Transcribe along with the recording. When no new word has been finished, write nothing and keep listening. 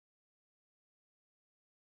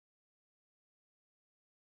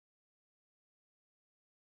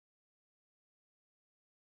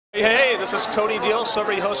Hey, this is Cody Deal,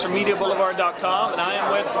 celebrity host from MediaBoulevard.com, and I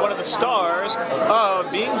am with one of the stars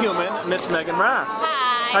of Being Human, Miss Meaghan Rath.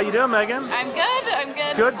 Hi. How you doing, Meaghan? I'm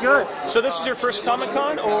good. Good, good. So this is your first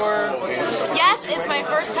Comic-Con, or? Yes, it's my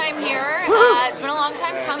first time here. It's been a long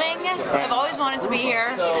time coming. I've always wanted to be here,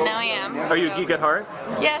 and now I am. Are you a geek at heart?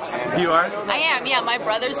 Yes. You are? I am, yeah. My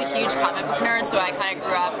brother's a huge comic book nerd, so I kind of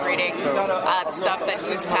grew up reading the stuff that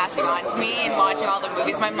he was passing on to me and watching all the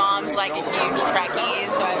movies. My mom's like a huge Trekkie,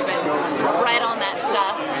 so I've been right on that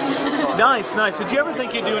stuff. Nice, nice. Did you ever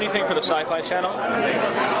think you'd do anything for the Sci-Fi Channel?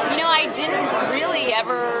 You know, I didn't really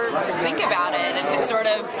ever think about it, and it sort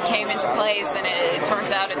of came into place, and it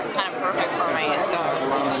turns out it's kind of perfect for me.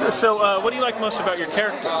 So what do you like most about your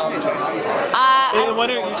character? Why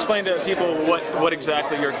don't you explain to people what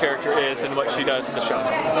exactly your character is and what she does in the show?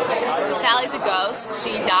 Sally's a ghost.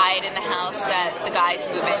 She died in the house that the guys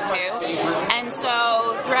move into, and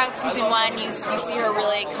so throughout season 1, you see her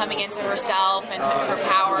really coming into herself, into her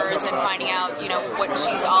powers, and finding out, you know, what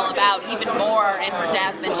she's all about, even more in her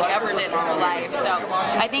death than she ever did in her life. So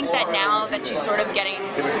I think that now that she's sort of getting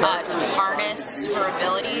to harness her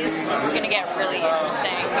abilities, it's going to get really interesting,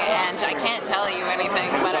 and I can't tell you anything,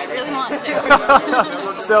 but I really want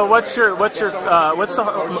to. So what's the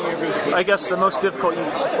I guess the most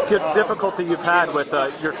difficulty you've had with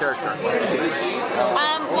your character?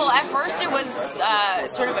 Well, at first it was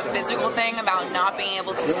sort of a physical thing about not being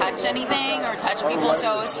able to touch anything or touch people,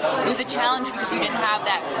 so it was a challenge because you didn't have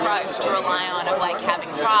that crutch to rely on of like having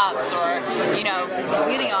props or, you know,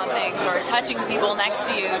 leaning on things or touching people next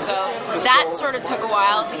to you, so that sort of took a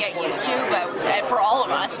while to get used to, but for all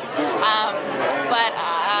of us. But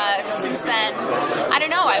since then, I don't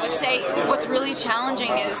know, I would say what's really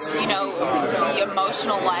challenging is, you know, the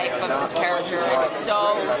emotional life of this character. It's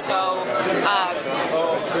so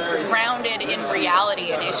grounded in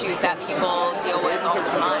reality and issues that people deal with all the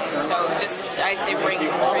time. So just, I'd say, bringing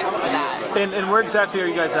truth to that. And where exactly are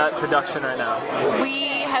you guys at production right now?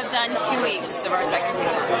 We have done 2 weeks of our second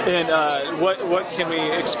season. And what can we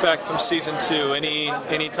expect from season 2?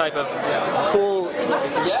 Any type of cool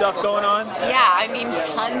stuff going on? Yeah, I mean,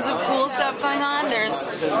 tons of cool stuff going on. There's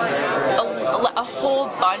a whole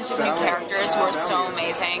bunch of new characters who are so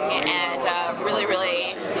amazing, and really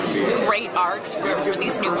great arcs for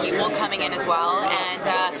these new people coming in as well, and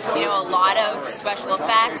you know, a lot of special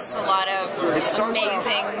effects, a lot of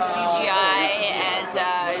amazing CGI, and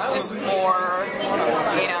just more,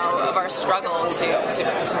 you know, of our struggle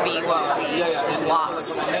to be what we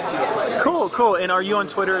lost. Cool. And are you on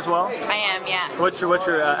Twitter as well? I am, yeah. What's your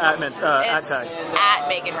at tag? At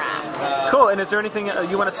Meaghan Rath. Cool. And is there anything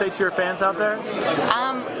you want to say to your fans out there?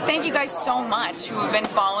 Thank you guys so much who have been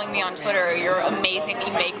following me on Twitter. You're amazing.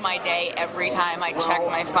 You make my day every time I check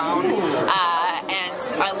my phone.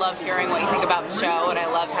 And I love hearing what you think about the show, and I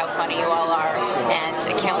love how funny you all are, and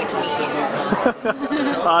I can't wait to meet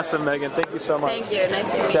you. Awesome, Meaghan. Thank you so much. Thank you.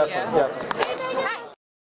 Nice to meet you. Definitely.